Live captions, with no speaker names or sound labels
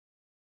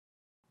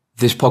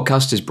This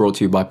podcast is brought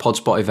to you by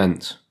Podspot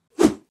Events.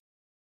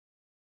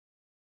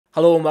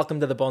 Hello and welcome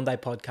to the Bondi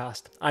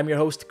podcast. I'm your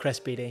host, Chris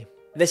Beattie.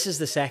 This is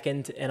the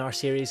second in our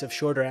series of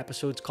shorter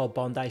episodes called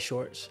Bondi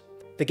Shorts.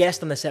 The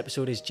guest on this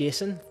episode is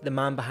Jason, the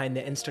man behind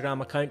the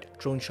Instagram account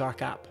Drone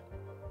Shark app.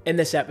 In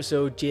this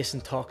episode,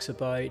 Jason talks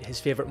about his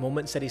favourite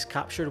moments that he's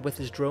captured with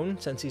his drone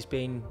since he's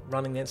been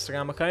running the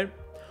Instagram account.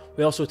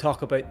 We also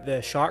talk about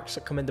the sharks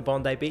that come into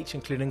Bondi Beach,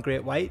 including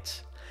great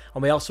whites.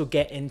 And we also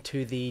get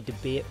into the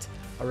debate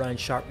around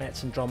shark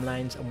nets and drum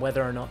lines and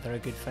whether or not they're a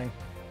good thing.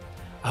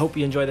 I hope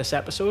you enjoy this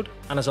episode.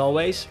 And as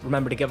always,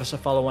 remember to give us a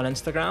follow on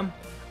Instagram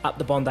at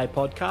the Bondi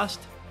Podcast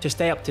to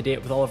stay up to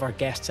date with all of our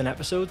guests and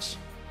episodes.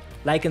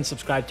 Like and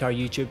subscribe to our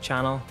YouTube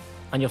channel,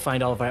 and you'll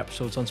find all of our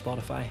episodes on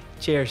Spotify.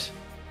 Cheers.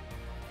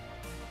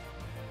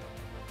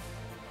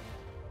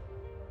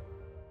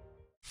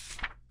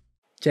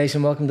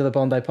 Jason, welcome to the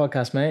Bondi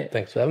Podcast, mate.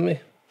 Thanks for having me.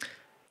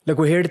 Look,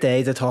 we're here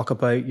today to talk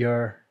about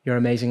your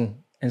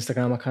amazing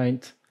Instagram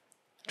account,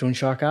 Drone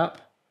Shark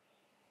app.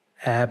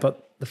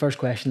 But the first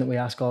question that we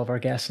ask all of our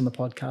guests on the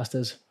podcast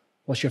is,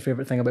 what's your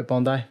favourite thing about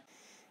Bondi?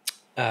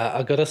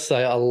 I got to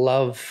say, I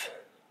love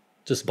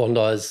just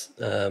Bondi's,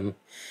 it's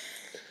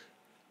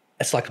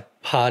like a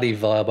party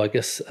vibe, I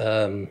guess,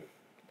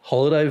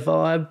 holiday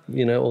vibe,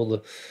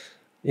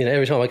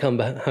 every time I come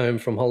back home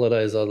from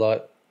holidays,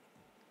 I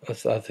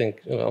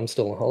think I'm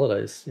still on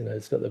holidays,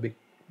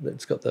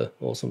 it's got the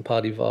awesome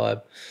party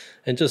vibe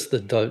and just the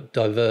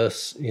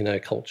diverse,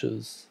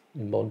 cultures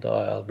in Bondi.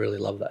 I really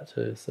love that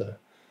too. So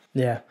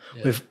yeah.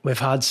 We've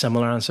had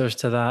similar answers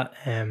to that.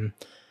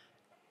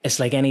 It's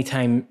like any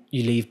time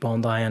you leave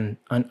Bondi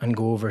and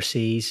go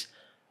overseas,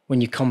 when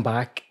you come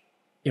back,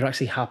 you're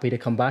actually happy to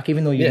come back,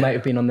 even though you might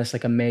have been on this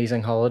like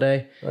amazing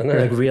holiday. I know.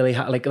 You're like really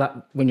like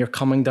that when you're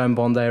coming down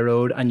Bondi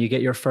Road and you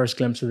get your first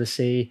glimpse of the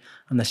sea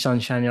and the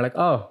sunshine. You're like,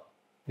 oh.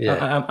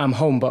 Yeah, I'm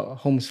home, but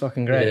home's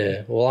fucking great.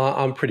 Yeah, well,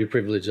 I'm pretty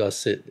privileged. I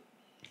sit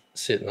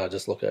and I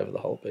just look over the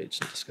whole beach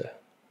and just go,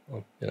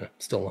 I'm,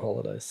 still on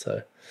holidays.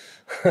 So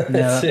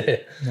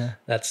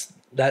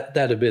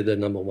that'd be the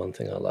number one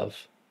thing I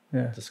love.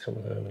 Yeah, just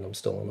coming home and I'm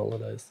still on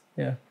holidays.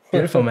 Yeah,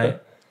 beautiful, mate.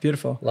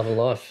 Beautiful. Loving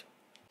life.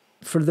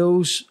 For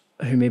those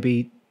who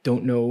maybe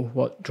don't know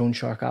what Drone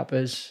Shark app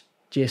is,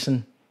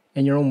 Jason,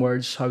 in your own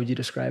words, how would you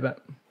describe it?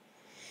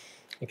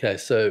 Okay,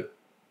 so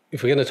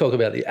if we're going to talk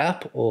about the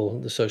app or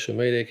the social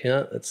media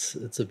account, it's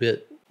a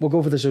bit. We'll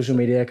go for the social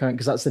media account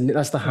because that's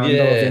the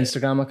handle of the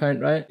Instagram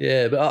account, right?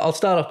 Yeah, but I'll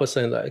start off by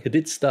saying that it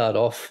did start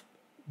off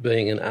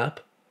being an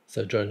app,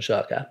 so Drone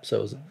Shark app.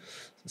 So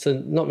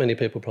not many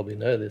people probably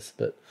know this,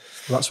 but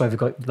that's why we've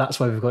got you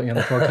on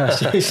the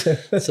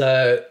podcast.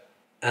 So,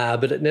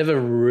 but it never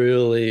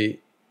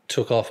really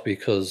took off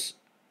because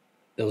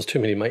there was too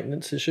many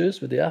maintenance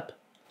issues with the app.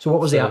 So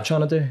what was the app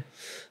trying to do?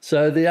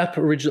 So the app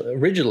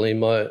originally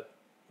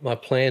my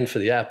plan for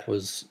the app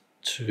was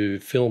to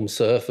film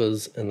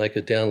surfers and they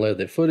could download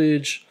their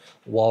footage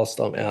whilst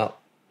I'm out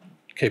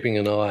keeping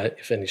an eye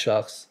if any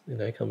sharks,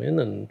 come in,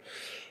 and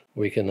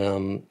we can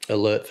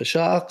alert for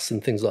sharks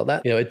and things like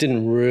that. It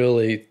didn't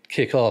really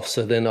kick off.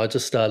 So then I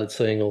just started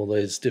seeing all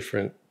these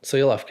different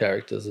sea life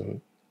characters.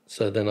 And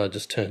so then I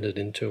just turned it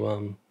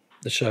into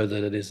the show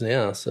that it is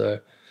now.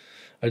 So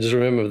I just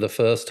remember the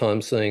first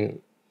time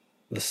seeing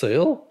the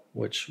seal,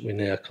 which we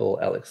now call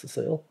Alex the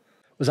seal.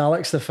 Was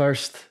Alex the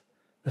first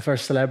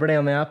celebrity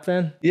on the app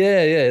then?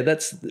 Yeah.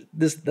 That's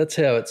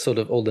how it sort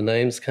of all the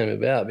names came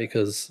about,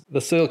 because the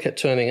seal kept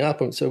turning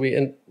up, and so we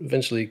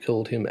eventually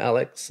called him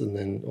Alex, and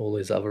then all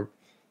these other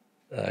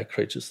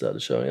creatures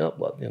started showing up,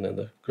 like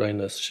the grey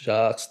nose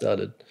sharks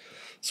started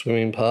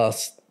swimming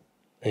past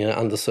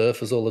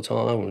undersurfers all the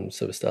time, and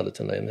so we started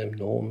to name them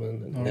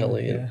Norman and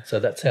Nellie, and so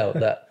that's how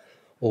that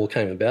all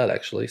came about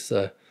actually.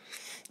 So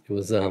it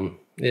was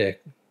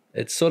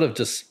it sort of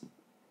just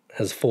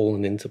has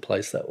fallen into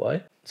place that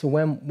way. So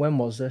when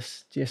was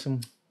this,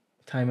 Jason,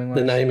 timing-wise?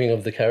 The naming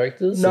of the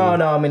characters? No,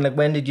 I mean, like,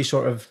 when did you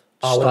sort of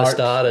start? When I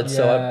started. Yeah.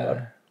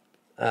 So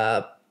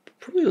I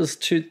probably was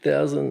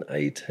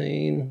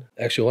 2018.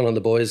 Actually, one of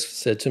the boys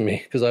said to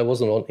me, because I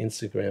wasn't on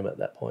Instagram at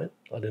that point.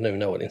 I didn't even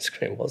know what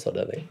Instagram was, I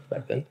don't think,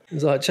 back then. He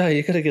was like, Jay,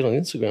 you got to get on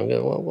Instagram. I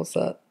go, well, what's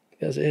that?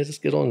 He goes, yeah,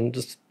 just get on and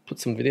just put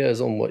some videos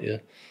on what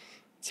you...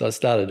 So I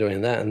started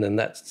doing that, and then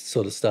that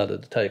sort of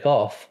started to take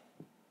off.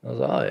 I was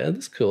like, oh, yeah,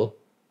 that's cool.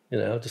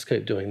 I'll just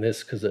keep doing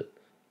this because it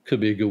could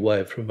be a good way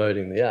of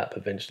promoting the app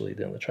eventually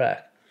down the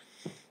track.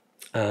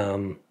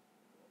 And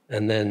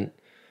then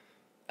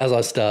as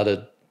I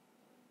started,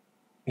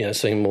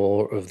 seeing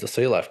more of the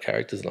sea life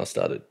characters, and I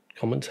started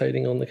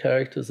commentating on the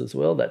characters as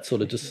well, that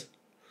sort of just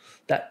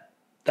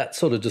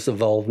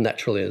evolved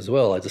naturally as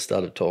well. I just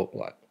started talking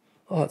like,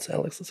 oh, it's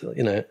Alex the seal,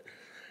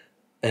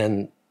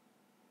 and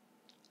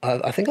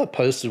I think I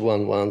posted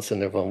one once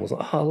and everyone was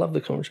like, oh, I love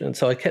the commentary. And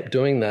so I kept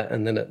doing that,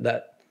 and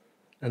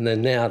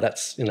then now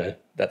that's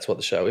what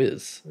the show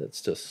is.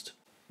 It's just...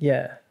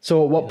 Yeah.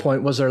 So at what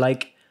point was there,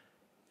 like,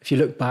 if you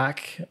look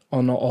back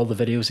on all the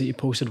videos that you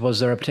posted, was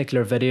there a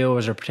particular video,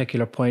 was there a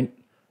particular point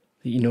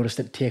that you noticed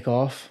it take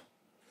off?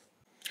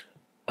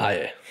 Oh,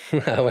 yeah.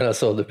 When I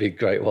saw the big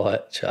great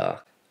white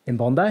shark. In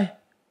Bondi?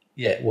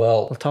 Yeah,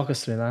 well, Talk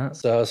us through that.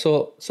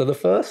 so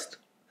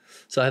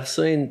I've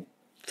seen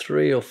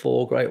 3 or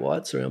 4 great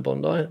whites around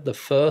Bondi. The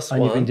first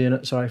And one, you've been doing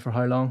it, for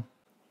how long?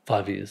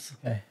 5 years.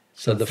 Okay.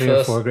 So the 3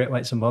 first, or 4 great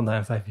whites in Bondi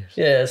in 5 years.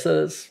 yeah,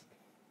 so it's,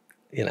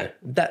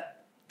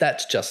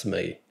 that's just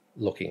me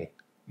looking,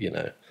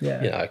 Yeah.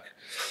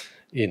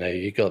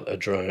 You got a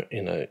drone,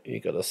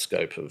 you got a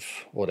scope of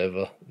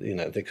whatever,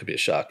 there could be a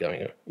shark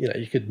going,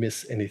 you could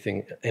miss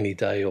anything any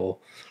day, or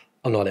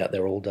I'm not out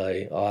there all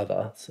day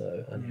either,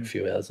 so only a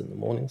few hours in the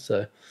morning.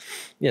 So,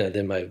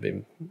 there may have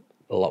been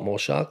a lot more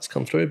sharks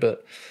come through,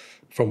 but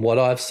from what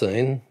I've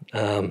seen,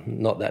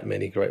 not that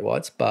many great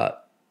whites,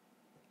 but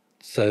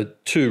so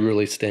 2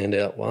 really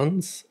standout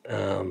ones,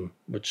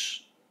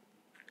 which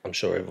I'm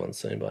sure everyone's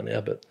seen by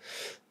now, but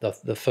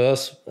the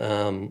first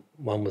one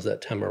was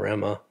at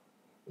Tamarama.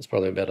 It's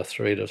probably about a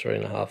 3 to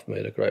 3.5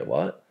 metre great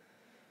white.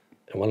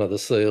 And one of the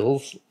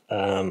seals,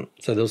 so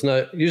there was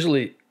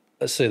usually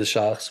I see the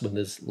sharks when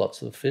there's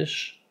lots of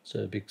fish,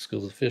 so big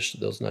schools of fish,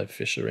 there was no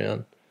fish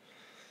around.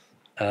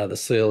 The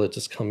seal had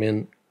just come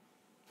in.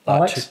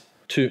 Alex?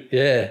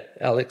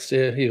 Alex,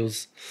 yeah, he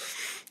was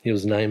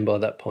named by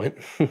that point.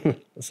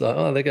 It's like,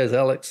 oh, there goes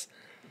Alex.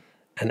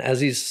 And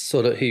as he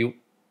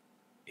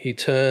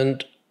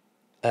turned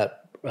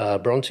at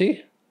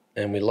Bronte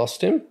and we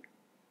lost him.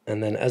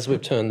 And then as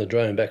we've turned the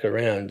drone back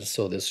around, just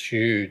saw this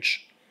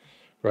huge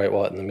great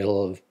white in the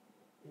middle of,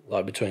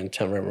 between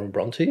Tamarama and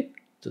Bronte.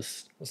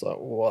 Just was like,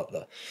 what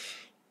the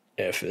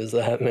F is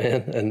that,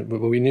 man? And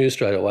we knew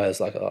straight away. It's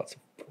like, oh, it's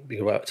a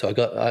big white. So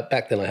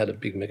back then I had a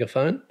big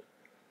megaphone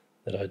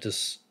that I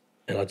just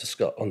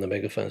got on the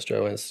megaphone straight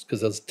away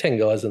because there was 10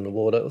 guys in the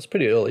water. It was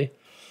pretty early.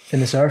 In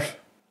the surf?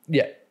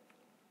 Yeah.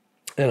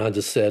 And I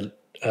just said,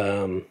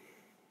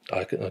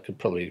 I could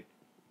probably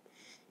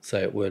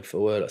say it word for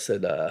word. I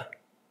said,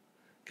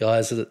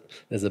 guys,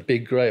 there's a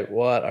big great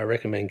white. I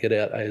recommend get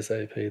out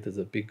ASAP. There's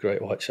a big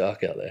great white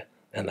shark out there.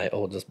 And they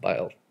all just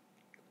bailed.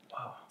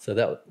 Wow.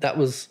 So that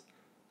was,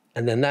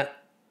 and then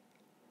that,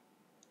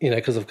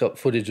 because I've got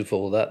footage of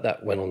all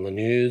that went on the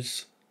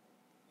news,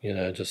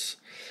 just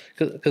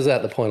because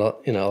at the point,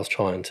 I was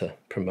trying to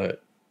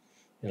promote,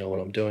 what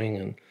I'm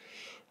doing.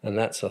 And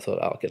that's, I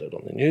thought, I'll get it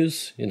on the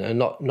news,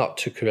 not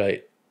to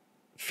create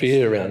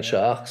fear around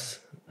sharks,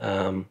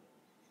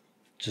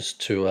 just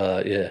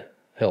to,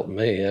 help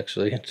me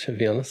actually, to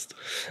be honest.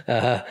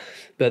 But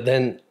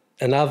then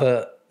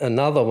another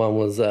one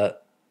was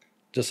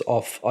just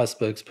off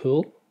Iceberg's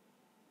Pool.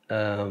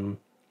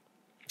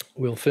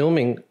 We were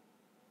filming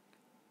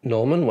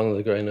Norman, one of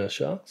the grey nurse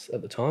sharks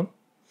at the time.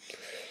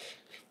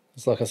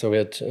 It's like I said, we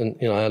had,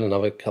 I had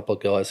another couple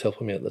of guys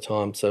helping me at the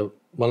time. So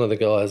one of the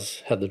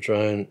guys had the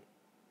drone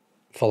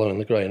following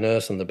the grey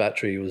nurse and the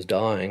battery was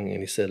dying,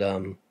 and he said,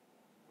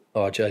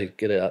 oh, Jay,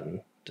 get out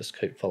and just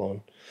keep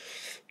following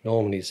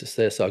Norman. He's just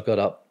there. So I got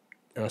up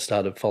and I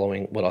started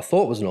following what I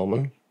thought was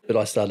Norman, but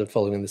I started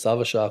following this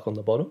other shark on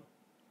the bottom,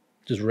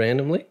 just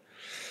randomly.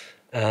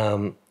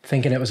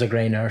 Thinking it was a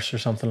grey nurse or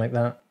something like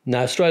that?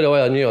 No, straight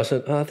away I knew. I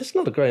said, this is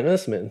not a grey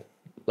nurse, man.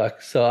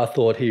 So I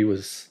thought he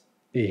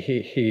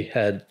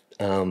had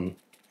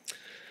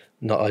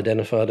not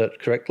identified it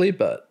correctly,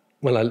 but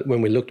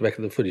when we looked back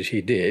at the footage,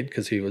 he did,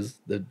 because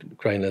the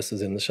grey nurse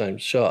was in the same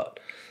shot.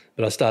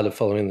 But I started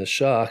following the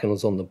shark and it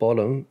was on the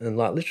bottom, and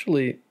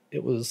literally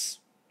it was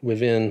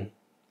within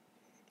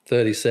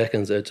 30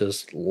 seconds it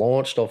just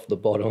launched off the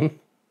bottom.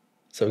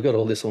 So we got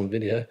all this on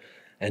video,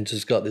 and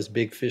just got this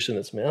big fish in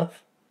its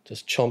mouth,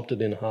 just chomped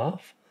it in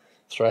half,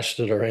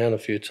 thrashed it around a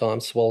few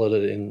times, swallowed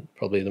it in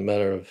probably the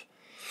matter of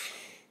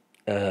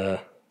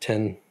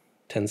 10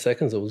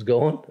 seconds. It was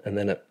gone, and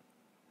then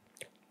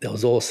there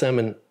was all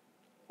salmon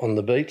on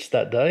the beach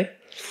that day,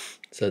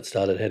 so it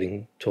started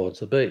heading towards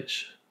the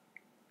beach.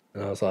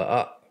 And I was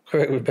like,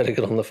 quick, we better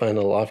get on the phone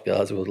to the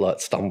lifeguards. We were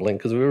stumbling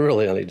because we were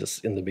really only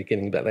just in the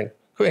beginning back then.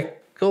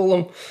 Quick, call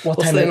them.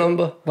 What's their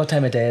number? What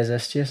time of day is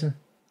this, Jason?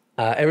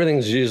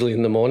 Everything's usually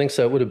in the morning,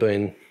 so it would have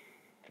been,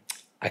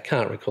 I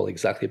can't recall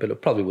exactly, but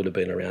it probably would have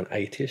been around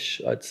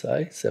 8-ish, I'd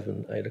say,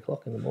 7, 8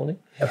 o'clock in the morning.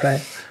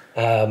 Okay.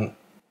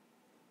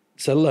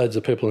 So loads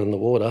of people in the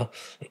water,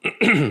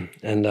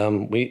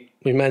 and we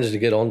managed to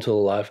get onto the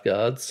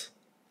lifeguards.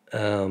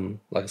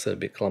 Like I said, a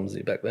bit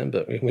clumsy back then,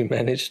 but we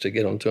managed to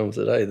get onto them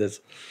today. There's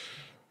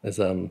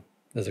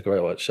a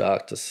great white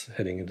shark just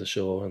heading into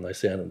shore, and they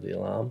sounded the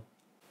alarm.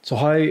 So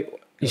how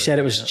you said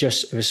it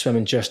was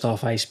swimming just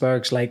off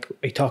icebergs? Are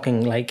you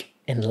talking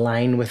in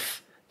line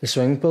with the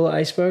swimming pool at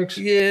icebergs?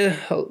 Yeah,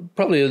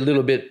 probably a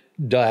little bit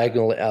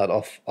diagonal out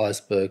off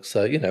icebergs.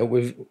 So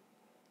we've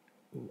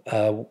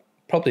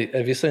probably,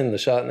 have you seen the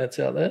shark nets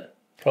out there?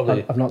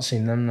 Probably. I've not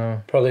seen them,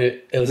 no.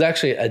 Probably, it was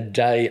actually a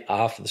day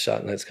after the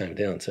shark nets came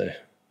down too.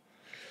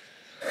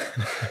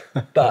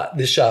 But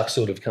the sharks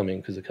sort of come in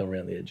because they come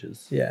around the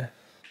edges. Yeah.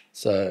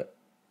 So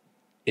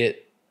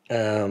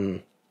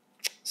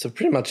so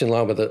pretty much in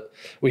line with it.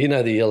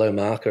 Well, the yellow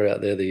marker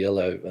out there, the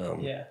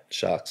yellow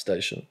shark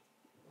station,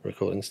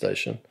 recording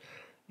station,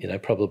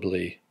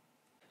 probably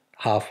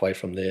halfway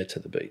from there to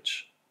the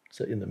beach.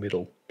 So in the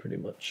middle, pretty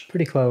much.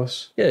 Pretty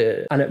close.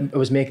 Yeah. And it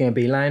was making a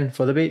beeline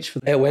for the beach?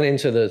 It went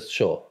into the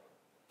shore.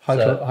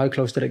 How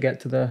close did it get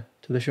to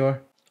the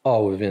shore?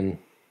 Oh, within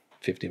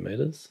 50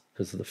 metres,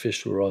 because the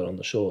fish were right on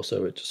the shore.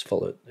 So it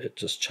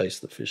just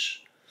chased the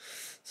fish.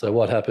 So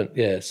what happened?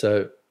 Yeah,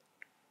 so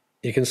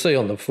you can see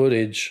on the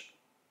footage,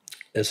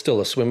 there's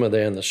still a swimmer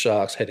there and the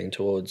shark's heading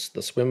towards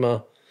the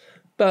swimmer,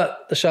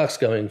 but the shark's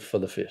going for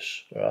the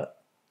fish, right?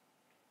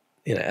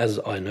 You know, as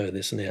I know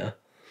this now,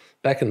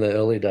 back in the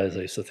early days,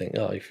 I used to think,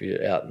 if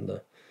you're out in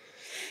the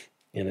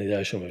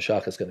ocean with a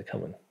shark, is going to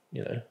come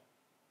and,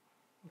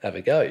 have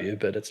a go at you,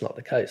 but it's not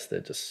the case.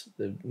 They're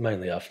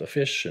mainly after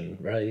fish and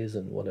rays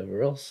and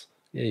whatever else.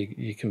 Yeah,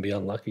 you can be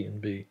unlucky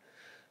and be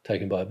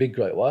taken by a big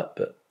great white,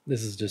 but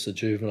this is just a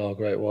juvenile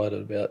great white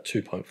at about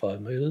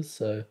 2.5 metres,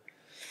 so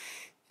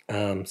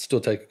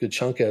still take a good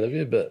chunk out of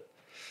you, but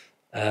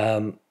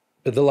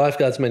the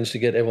lifeguards managed to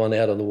get everyone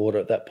out of the water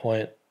at that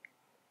point,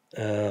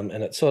 and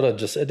it sort of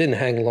it didn't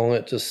hang long.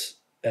 It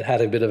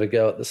had a bit of a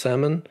go at the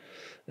salmon,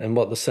 and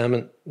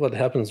what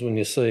happens when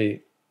you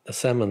see a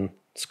salmon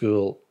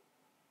school,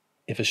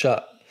 if the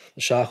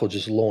shark will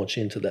just launch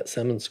into that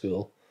salmon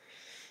school,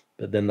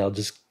 but then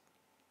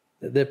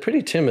they're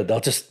pretty timid.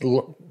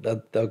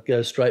 They'll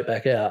go straight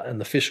back out, and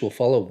the fish will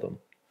follow them.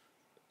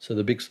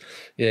 So because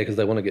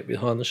they want to get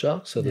behind the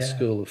shark. So the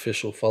school of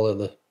fish will follow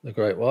the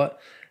great white,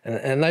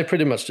 and they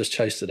pretty much just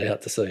chased it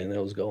out to sea, and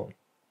it was gone.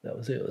 That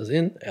was it. It was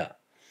in, out.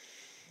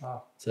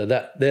 Wow. So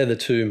they're the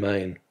two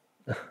main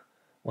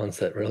ones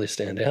that really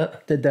stand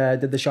out. Did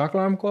the shark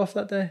alarm go off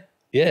that day?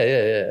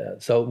 Yeah.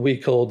 So we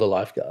called the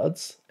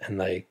lifeguards, and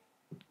they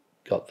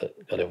got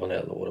everyone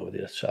out of the water with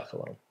the shark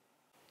alarm.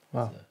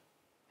 Wow. So,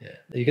 yeah,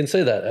 you can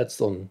see that.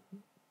 That's on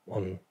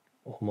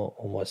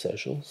all my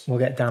socials. We'll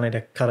get Danny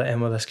to cut it in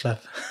with this clip.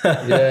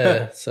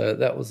 Yeah, so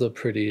that was a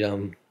pretty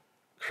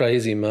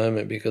crazy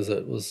moment, because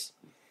it was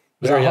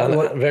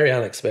very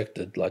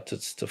unexpected. Like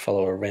to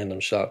follow a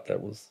random shark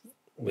that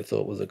we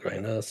thought was a grey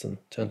nurse, and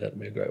turned out to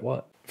be a great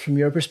white. From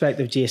your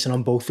perspective, Jason,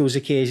 on both those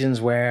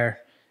occasions where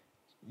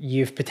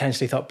you've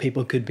potentially thought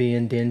people could be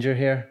in danger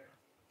here,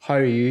 how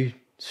are you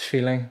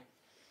feeling?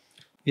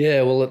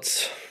 Yeah, well,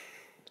 it's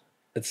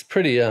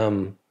pretty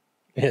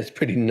it's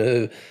pretty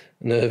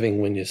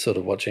nerving when you're sort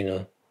of watching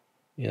a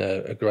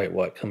great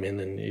white come in,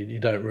 and you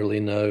don't really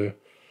know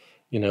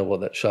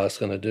what that shark's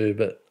going to do.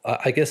 But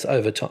I guess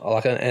over time,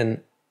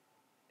 and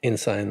in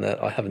saying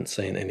that, I haven't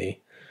seen any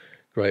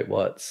great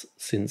whites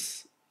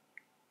since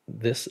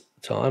this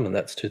time, and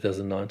that's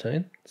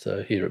 2019.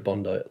 So here at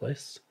Bondi, at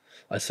least,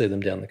 I see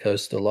them down the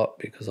coast a lot,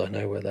 because I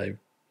know where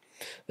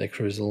they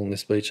cruise along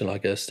this beach, and I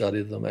go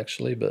study them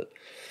actually. But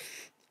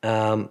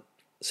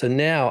so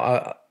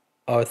now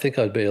I think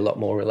I'd be a lot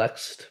more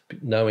relaxed,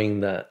 knowing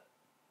that,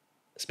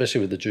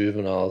 especially with the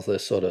juveniles,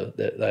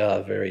 they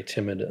are very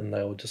timid, and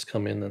they will just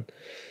come in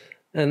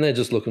and they're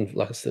just looking,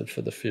 like I said,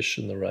 for the fish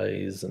and the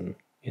rays, and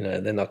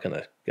they're not going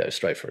to go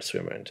straight for a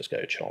swimmer and just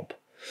go chomp.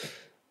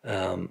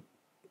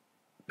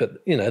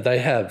 But they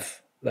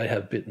have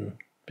bitten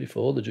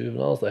before, the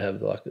juveniles. They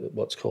have like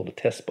what's called a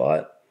test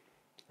bite.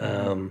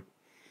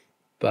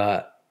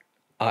 But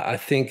I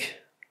think,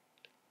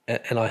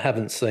 and I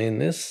haven't seen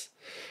this,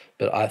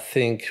 but I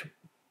think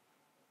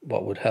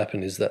what would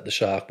happen is that the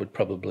shark would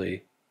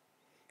probably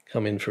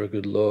come in for a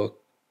good look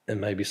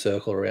and maybe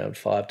circle around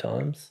 5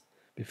 times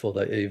before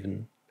they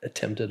even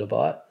attempted a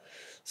bite.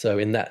 So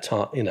in that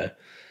time,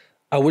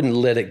 I wouldn't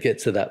let it get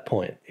to that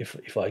point.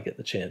 If I get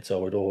the chance, I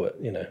would always,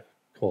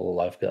 call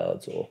the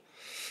lifeguards, or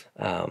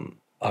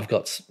I've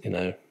got,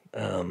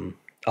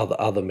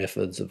 other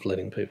methods of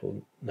letting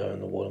people know in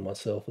the water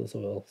myself as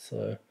well.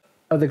 So,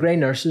 are the grey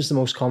nurses the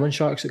most common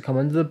sharks that come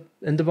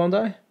into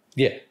Bondi?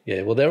 Yeah.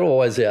 Well, they're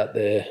always out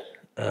there,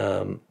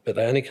 but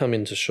they only come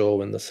into shore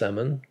when the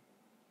salmon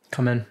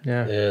come in.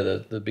 Yeah. Yeah,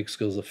 the big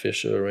schools of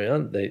fish are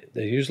around. They're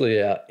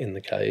usually out in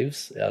the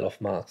caves, out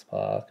off Marks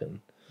Park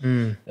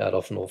and out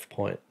off North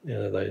Point.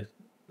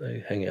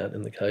 They hang out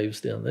in the caves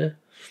down there.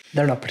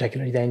 They're not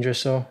particularly dangerous,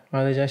 so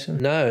are they, Jason?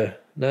 No.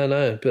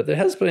 But there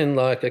has been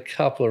like a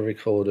couple of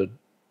recorded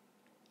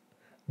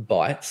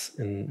bites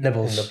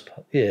nibbles.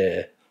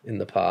 In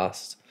the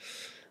past.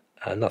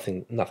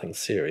 Nothing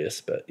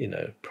serious, but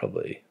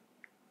probably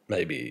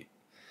maybe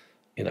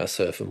a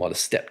surfer might have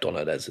stepped on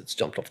it as it's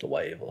jumped off the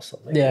wave or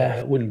something. Yeah,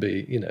 it wouldn't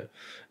be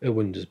it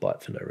wouldn't just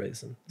bite for no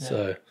reason.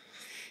 Yeah.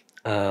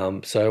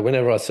 So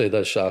whenever I see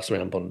those sharks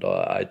around Bondi,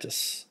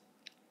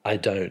 I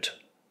don't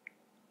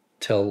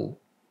tell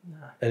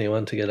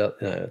anyone to get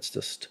up. It's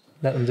just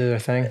let them do their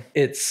thing.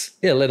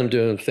 Let them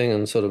do their thing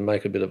and sort of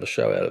make a bit of a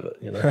show out of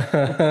it.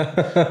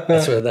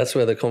 That's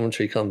where the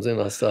commentary comes in.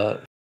 I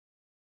start.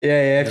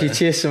 Yeah. If you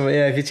chase them,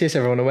 if you chase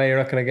everyone away, you're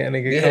not going to get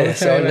any good commentary.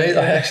 So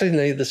I actually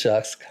need the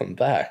sharks to come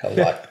back. I'm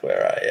like,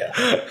 where are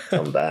you?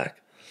 Come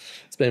back.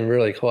 It's been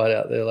really quiet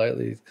out there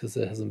lately because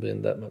there hasn't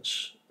been that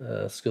much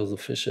schools of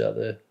fish out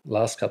there.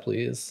 Last couple of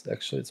years,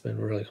 actually, it's been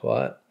really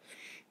quiet.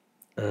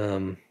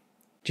 Do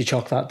you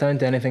chalk that down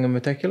to anything in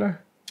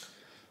particular?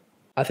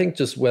 I think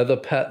just weather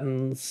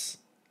patterns.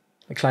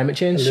 Like climate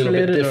change a little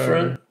related? Bit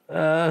different.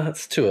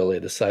 It's too early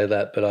to say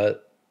that,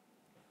 but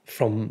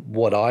from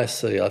what I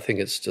see, I think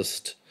it's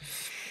just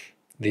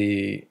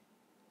we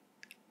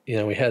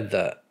had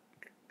that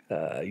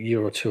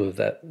year or two of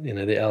that,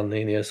 the El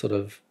Nino sort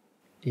of,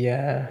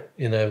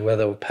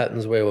 weather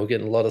patterns where we're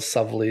getting a lot of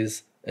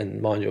southerlies,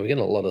 and mind you, we're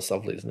getting a lot of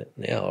southerlies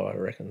now, I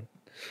reckon,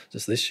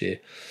 just this year,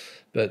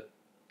 but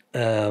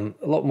a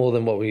lot more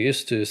than what we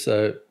used to.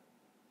 So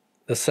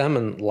the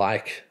salmon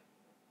like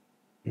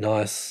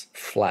nice,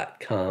 flat,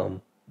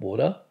 calm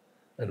water,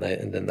 and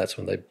then that's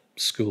when they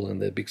school in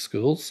their big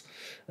schools,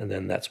 and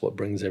then that's what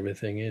brings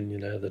everything in.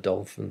 The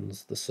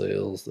dolphins, the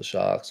seals, the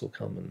sharks will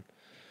come and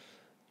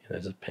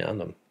just pound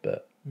them,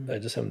 but they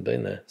just haven't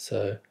been there.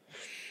 So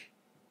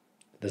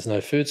there's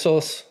no food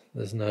source,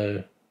 there's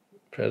no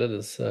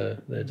predators, so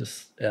they're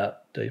just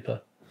out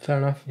deeper. Fair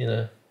enough.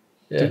 Yeah.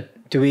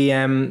 Do we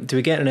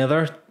get any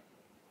other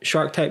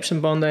shark types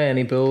in Bondi?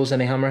 Any bulls?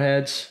 Any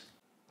hammerheads?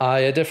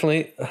 Yeah,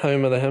 definitely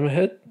Homer the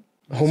hammerhead.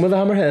 Homer the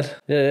hammerhead.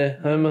 Yeah,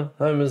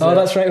 Homer's. Oh,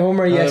 that's right,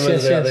 Homer. Yes,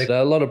 Homer's yes, out yes.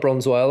 there. A lot of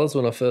bronze whalers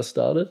when I first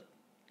started.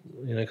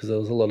 Because there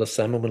was a lot of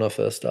salmon when I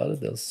first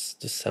started. There was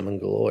just salmon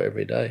galore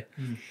every day.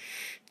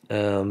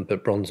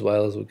 But bronze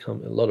whalers would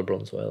come. A lot of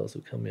bronze whalers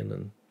would come in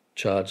and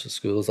charge the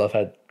schools. I've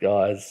had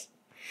guys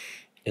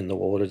in the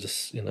water,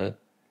 just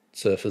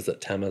surfers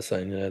at Tama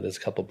saying, there's a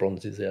couple of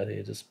bronzies out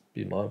here. Just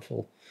be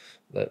mindful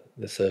that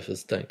the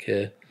surfers don't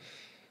care.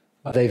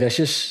 Are they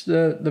vicious,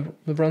 the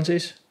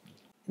bronzies?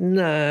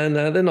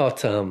 No, they're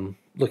not.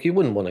 Look, you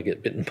wouldn't want to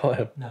get bitten by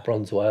a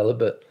bronze whaler,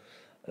 but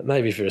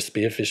maybe if you're a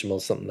spearfisherman or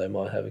something, they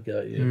might have a go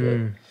at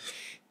you.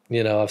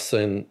 But I've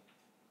seen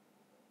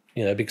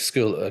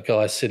a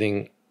guy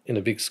sitting in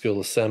a big school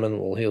of salmon.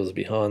 Well, he was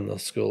behind the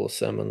school of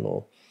salmon,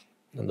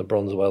 and the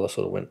bronze whaler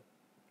sort of went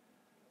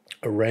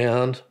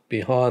around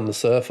behind the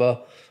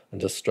surfer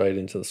and just straight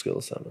into the school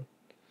of salmon.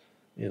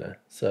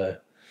 So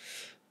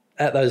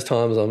at those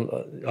times,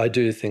 I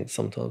do think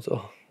sometimes,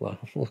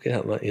 look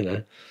out, mate,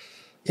 You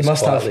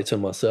must quietly have to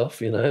myself,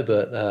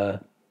 but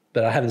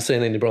I haven't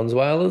seen any bronze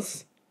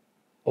whalers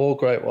or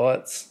great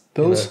whites.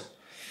 bulls.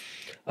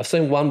 I've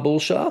seen one bull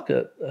shark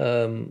at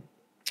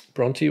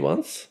Bronte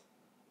once,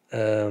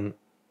 and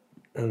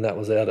that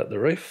was out at the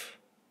reef,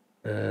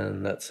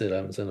 and that's it. I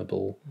haven't seen a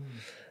bull.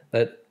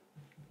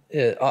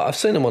 I've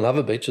seen them on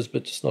other beaches,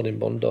 but just not in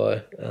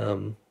Bondi.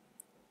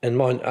 And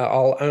mine,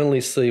 I'll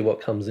only see what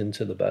comes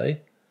into the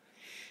bay.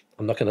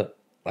 I'm not going to,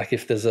 like,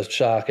 if there's a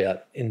shark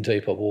out in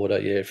deeper water,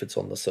 if it's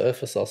on the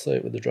surface, I'll see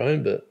it with the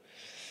drone. But,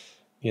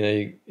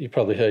 you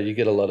probably heard you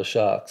get a lot of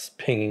sharks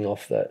pinging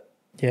off that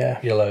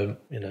yellow,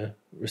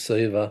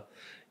 receiver.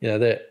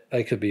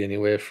 They could be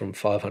anywhere from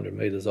 500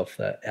 metres off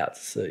that out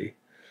to sea.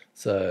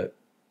 So,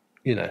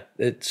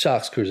 it's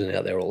sharks cruising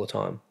out there all the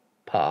time,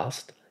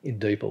 past in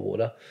deeper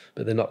water,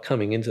 but they're not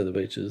coming into the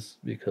beaches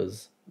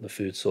because the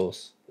food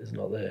source is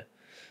not there.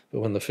 But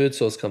when the food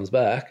source comes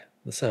back,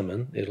 the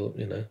salmon, it'll,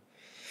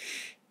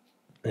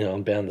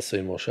 I'm bound to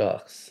see more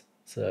sharks.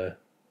 So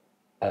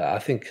I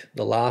think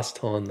the last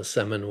time the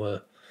salmon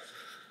were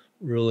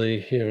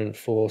really here in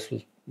force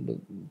was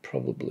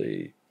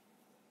probably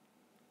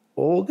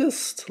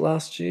August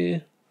last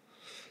year.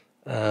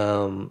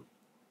 And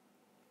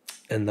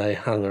they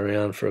hung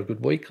around for a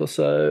good week or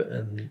so,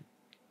 and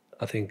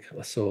I think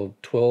I saw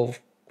 12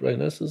 grey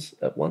nurses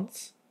at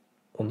once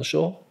on the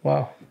shore.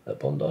 Wow. At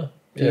Bondi.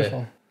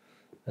 Beautiful.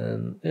 Yeah.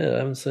 And I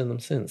haven't seen them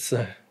since.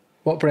 So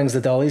What brings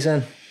the dollies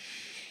in?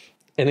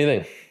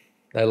 anything.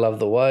 They love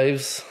the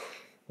waves.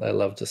 They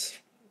love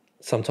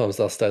sometimes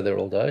they'll stay there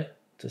all day.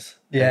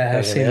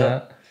 I've seen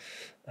out.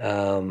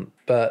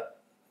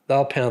 But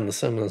they'll pound the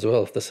salmon as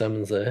well if the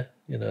salmon's there.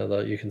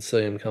 You can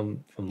see them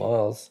come for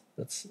miles.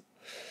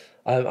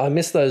 I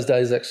miss those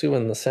days actually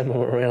when the salmon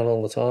were around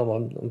all the time.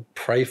 I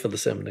pray for the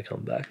salmon to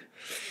come back.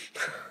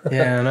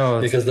 Yeah, I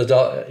know. Because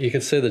you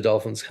can see the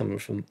dolphins coming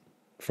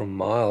from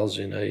miles.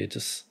 You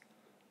just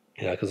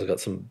because I've got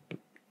some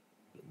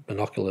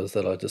binoculars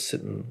that I just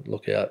sit and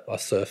look out. I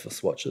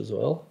surface watch as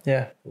well.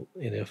 Yeah.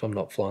 If I'm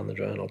not flying the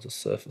drone, I'll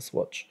just surface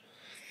watch,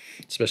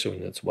 especially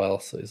when it's whale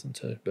season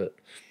too. But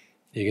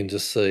you can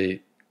just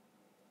see,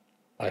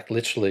 like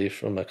literally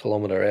from a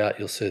kilometre out,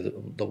 you'll see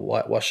the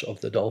whitewash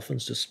of the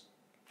dolphins just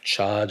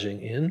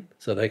charging in,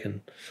 so they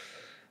can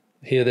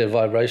hear their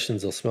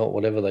vibrations or smell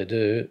whatever they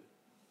do.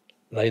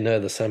 They know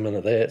the salmon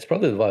are there. It's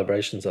probably the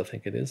vibrations, I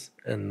think it is.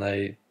 And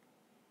they,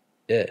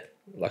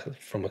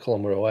 like from a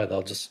kilometre away,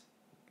 they'll just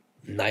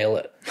nail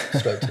it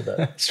straight to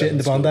that. Straight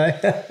into Bondi.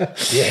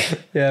 Yeah.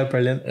 Yeah,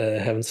 brilliant.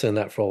 Haven't seen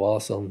that for a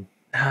while, so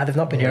They've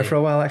not been here for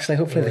a while actually.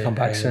 Hopefully they come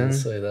back soon.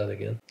 See that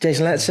again.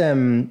 Jason,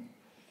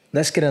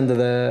 let's get into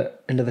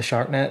the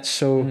shark nets.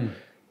 So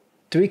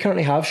do we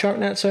currently have shark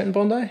nets out in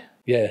Bondi?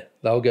 Yeah,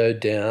 they'll go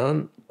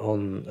down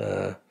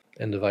on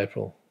end of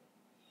April.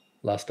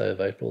 Last day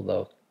of April,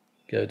 they'll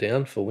go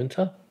down for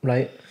winter.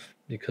 Right.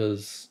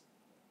 Because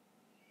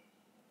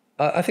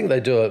I think they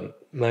do it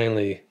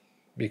mainly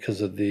because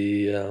of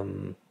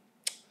the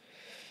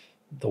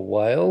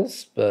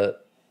whales,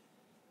 but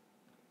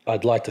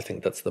I'd like to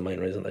think that's the main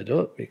reason they do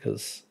it,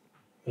 because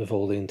of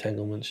all the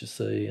entanglements you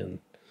see, and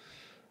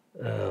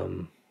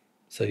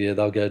So yeah,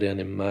 they'll go down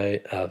in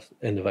May,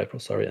 end of April,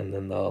 sorry, and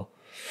then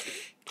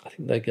I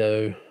think they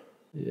go,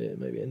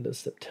 maybe end of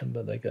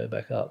September they go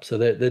back up. So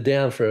they're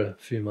down for a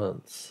few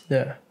months.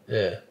 Yeah.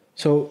 Yeah.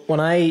 So when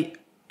I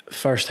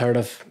first heard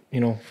of,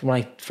 when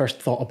I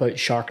first thought about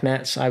shark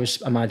nets, I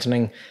was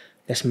imagining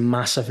this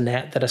massive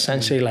net that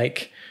essentially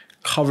like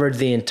covered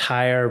the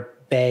entire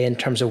bay in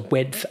terms of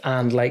width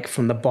and like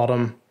from the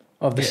bottom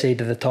of the sea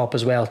to the top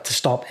as well to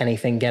stop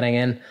anything getting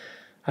in.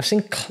 I've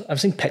seen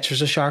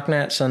pictures of shark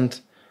nets and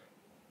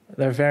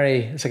they're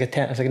it's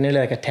like nearly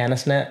like a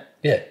tennis net.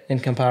 Yeah. In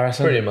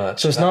comparison. Pretty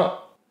much. So it's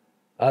not.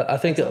 I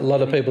think a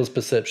lot of people's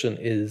perception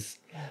is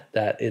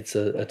that it's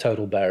a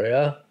total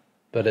barrier,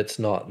 but it's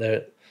not.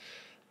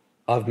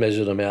 I've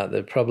measured them out.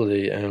 They're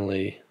probably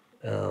only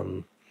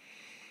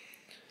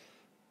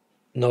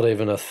not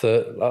even a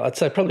third. I'd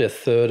say probably a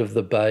third of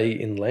the bay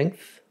in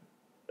length,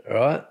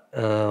 right?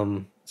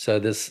 So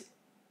there's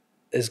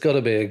got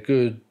to be a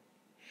good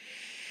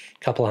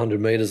couple of 100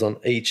 meters on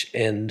each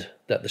end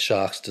that the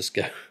sharks just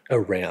go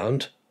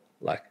around,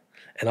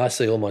 and I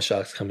see all my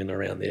sharks coming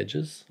around the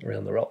edges,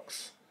 around the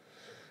rocks.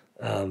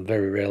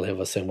 Very rarely have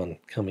I seen one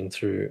coming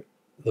through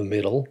the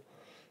middle.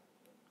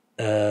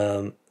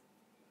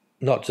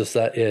 Not just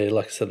that,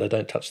 like I said, they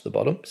don't touch the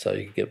bottom, so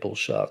you can get bull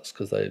sharks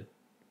because they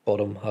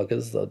bottom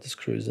huggers. They'll just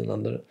cruise in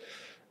under it.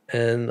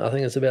 And I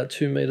think it's about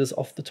 2 meters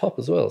off the top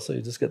as well, so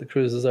you just get the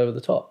cruisers over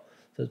the top.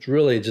 So it's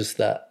really just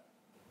that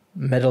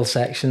middle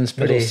section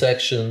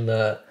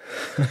that,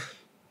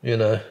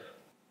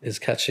 is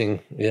catching,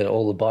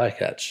 all the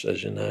bycatch,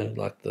 as you know,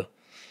 like the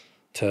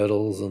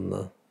turtles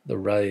and the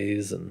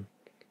rays and,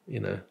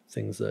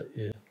 things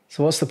that,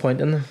 So what's the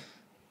point in them?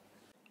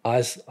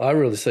 I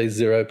really see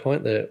 0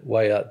 point. They're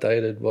way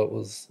outdated. What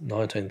was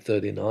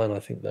 1939, I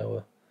think they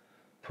were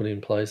put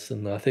in place.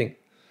 And I think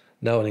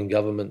no one in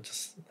government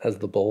just has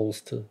the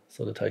balls to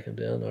sort of take them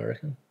down, I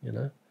reckon,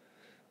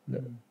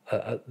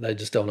 They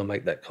just don't want to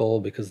make that call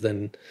because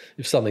then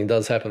if something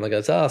does happen, they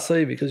go,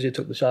 see, because you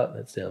took the shark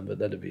nets down. But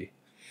that'd be,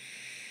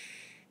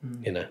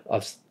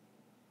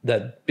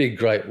 that big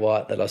great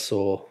white that I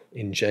saw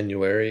in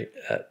January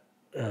at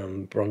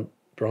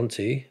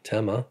Bondi,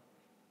 Tama,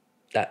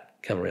 that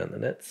come around the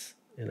nets,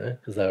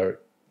 because they were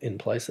in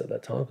place at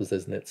that time because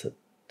there's nets at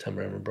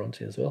Tamarama and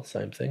Bronte as well,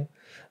 same thing.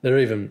 They're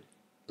even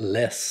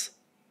less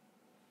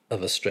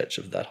of a stretch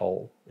of that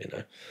hole,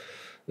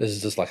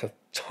 There's just like a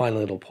tiny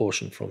little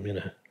portion from,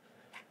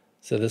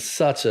 So there's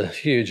such a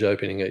huge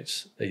opening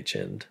each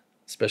end,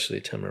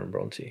 especially Tamara and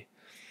Bronte.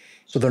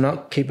 So they're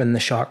not keeping the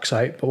sharks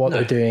out, but what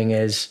they're doing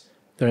is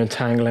they're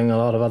entangling a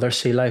lot of other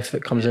sea life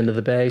that comes into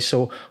the bay.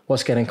 So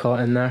what's getting caught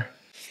in there?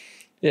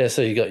 Yeah,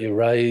 so you got your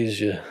rays,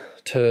 your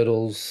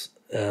turtles,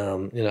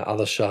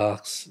 other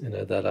sharks,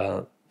 that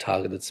are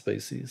targeted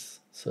species.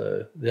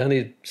 So the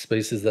only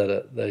species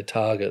that they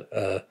target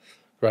are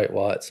great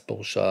whites,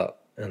 bull shark,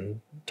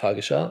 and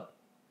tiger shark.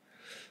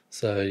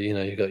 So,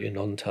 you've got your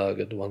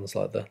non-targeted ones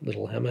like the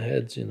little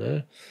hammerheads,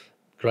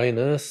 grey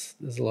nurse.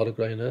 There's a lot of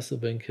grey nurse that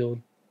have been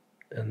killed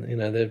and,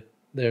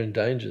 they're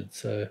endangered.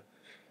 So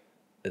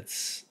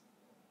it's,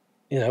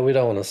 we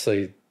don't want to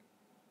see,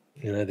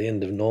 the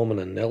end of Norman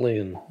and Nellie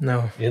and,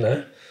 no,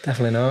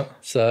 definitely not.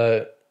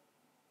 So,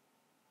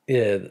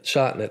 yeah,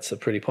 shark nets are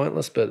pretty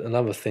pointless. But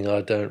another thing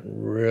I don't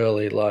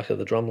really like are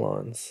the drum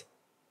lines.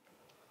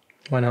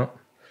 Why not?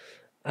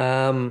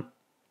 I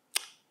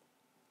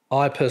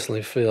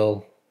personally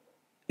feel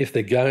if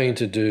they're going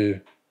to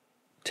do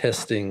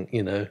testing,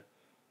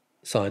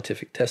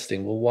 scientific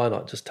testing, well, why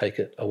not just take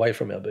it away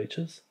from our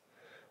beaches?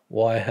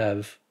 Why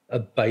have a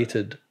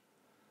baited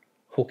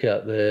hook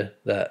out there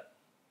that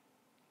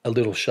a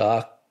little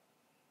shark,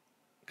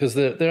 because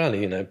they're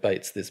only,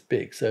 baits this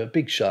big, so a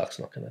big shark's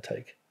not going to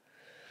take.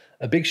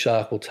 A big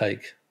shark will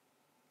take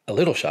a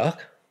little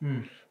shark.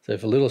 So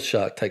if a little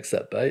shark takes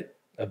that bait,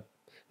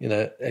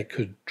 it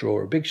could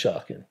draw a big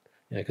shark in.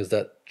 Because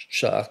that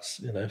shark's,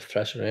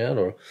 thrashing around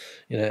or,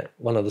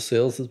 one of the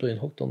seals has been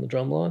hooked on the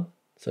drum line.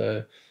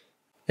 So.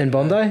 In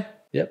Bondi?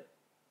 Yep.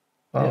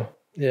 Oh.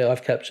 Yeah,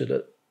 I've captured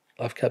it.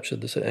 I've captured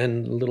this,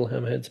 and the little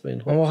hammerhead's been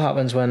hooked. And what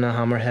happens when a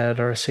hammerhead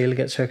or a seal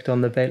gets hooked on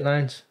the bait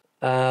lines?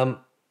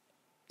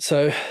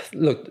 So,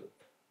 look,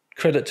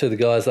 credit to the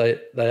guys.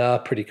 They are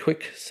pretty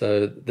quick.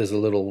 So there's a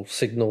little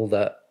signal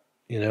that,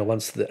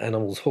 once the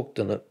animal's hooked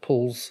and it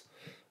pulls,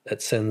 it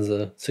sends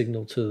a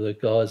signal to the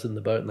guys in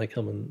the boat and they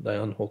come and they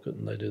unhook it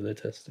and they do their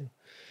testing.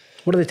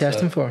 What are they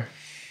testing for?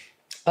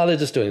 They're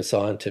just doing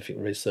scientific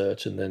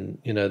research, and then,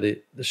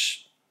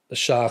 the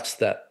sharks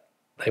that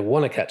they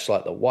want to catch,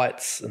 like the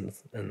whites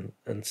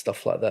and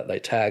stuff like that, they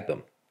tag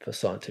them for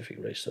scientific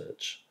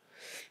research.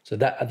 So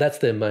that's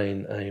their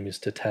main aim, is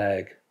to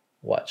tag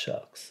white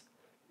sharks.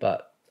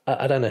 But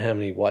I don't know how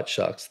many white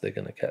sharks they're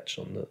going to catch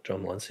on the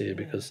drumlines here,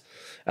 because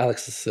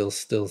Alex still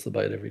steals the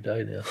bait every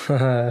day now.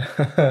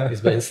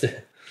 He's been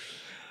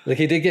like,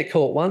 he did get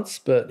caught once,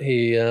 but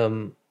he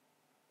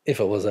if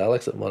it was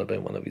Alex, it might have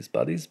been one of his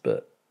buddies.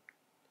 But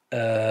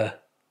they've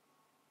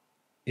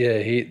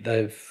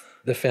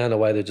found a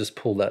way to just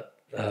pull that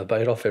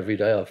bait off every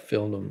day. I've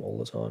filmed them all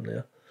the time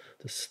now.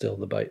 to steal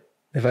the bait.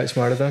 They've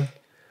outsmarted them.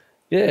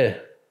 Yeah.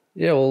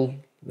 Well,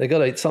 they got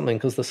to eat something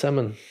because the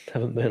salmon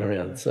haven't been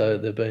around, so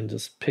they've been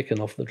just picking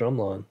off the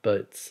drumline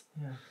baits.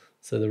 Yeah.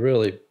 So they're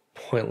really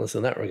pointless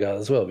in that regard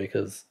as well,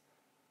 because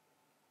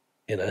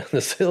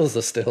the seals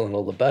are stealing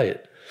all the bait.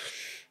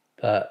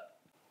 But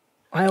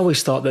I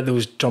always thought that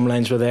those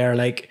drumlines were there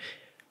like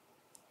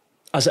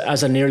as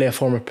a nearly a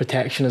form of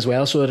protection as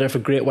well, so that if a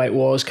great white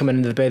was coming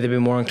into the bay, they'd be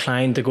more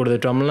inclined to go to the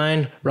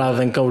drumline rather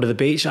than go to the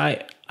beach.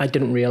 I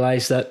didn't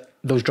realise that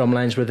those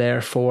drumlines were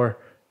there for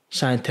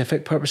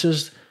scientific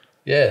purposes.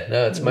 Yeah,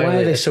 no, it's mainly...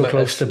 Why are they so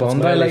close to Bondi?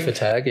 It's mainly for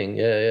tagging,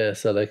 yeah.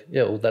 So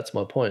well, that's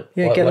my point.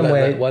 Yeah,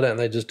 why don't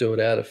they just do it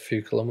out a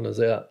few kilometres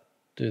out?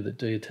 Do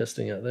your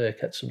testing out there,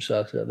 catch some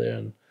sharks out there,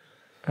 and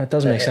it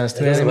doesn't make sense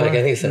to me. It doesn't make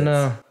any sense.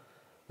 No.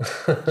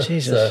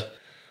 Jesus. So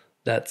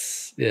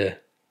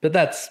but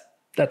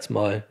that's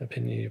my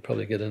opinion. You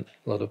probably get a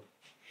lot of,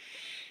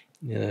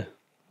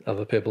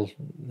 other people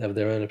have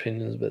their own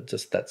opinions, but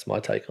just that's my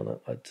take on it.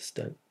 I just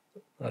don't.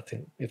 I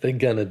think if they're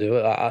going to do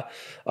it,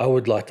 I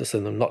would like to see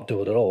them not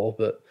do it at all,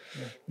 but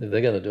if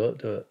they're going to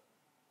do it.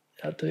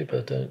 How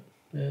deeper, don't.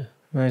 Yeah.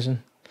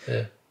 Amazing.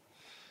 Yeah.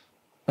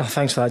 Oh,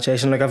 thanks for that,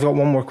 Jason. Like, I've got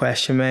one more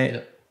question,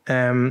 mate.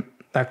 Yeah.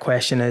 That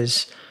question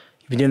is,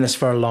 you've been doing this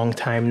for a long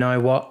time now.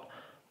 What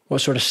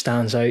sort of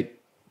stands out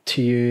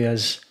to you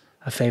as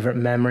a favourite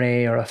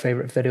memory or a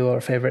favourite video or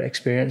a favourite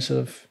experience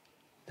of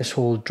this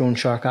whole drone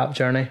shark app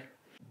journey?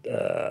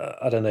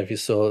 I don't know if you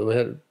saw it. We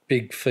had a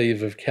big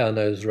fever of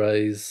cow-nose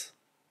rays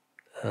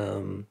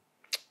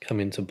come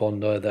into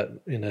Bondi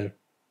that, there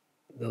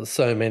were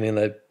so many, and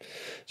they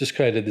just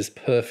created this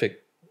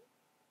perfect,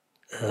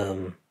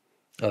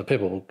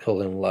 people will call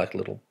them like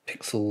little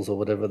pixels or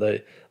whatever.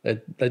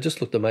 They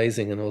just looked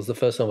amazing, and it was the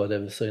first time I'd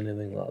ever seen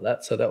anything like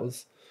that. So that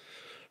was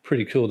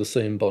pretty cool to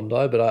see in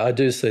Bondi. But I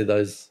do see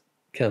those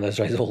cow-nose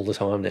rays all the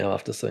time now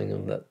after seeing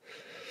them. That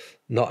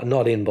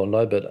not in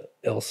Bondi, but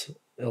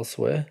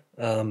elsewhere.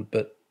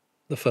 But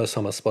the first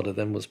time I spotted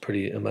them was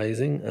pretty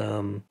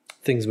amazing.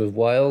 Things with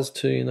whales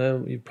too,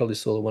 you probably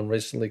saw the one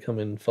recently come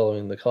in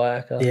following the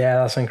kayaker. Yeah,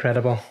 that's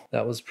incredible.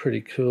 That was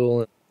pretty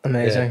cool.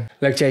 Amazing. Yeah.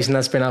 Look, Jason,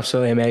 that's been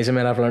absolutely amazing,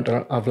 mate. I've learned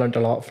a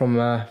lot from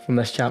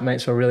this chat,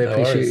 mate. So I really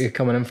appreciate you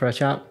coming in for a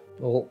chat.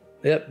 Well,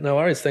 no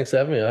worries. Thanks for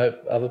having me. I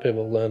hope other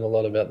people learn a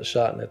lot about the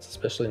shark nets,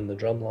 especially in the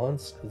drum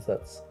lines, because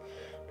that's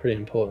pretty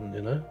important,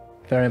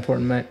 Very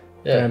important, mate.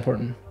 Yeah. Very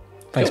important.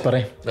 Thanks,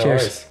 buddy. No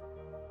Cheers. worries.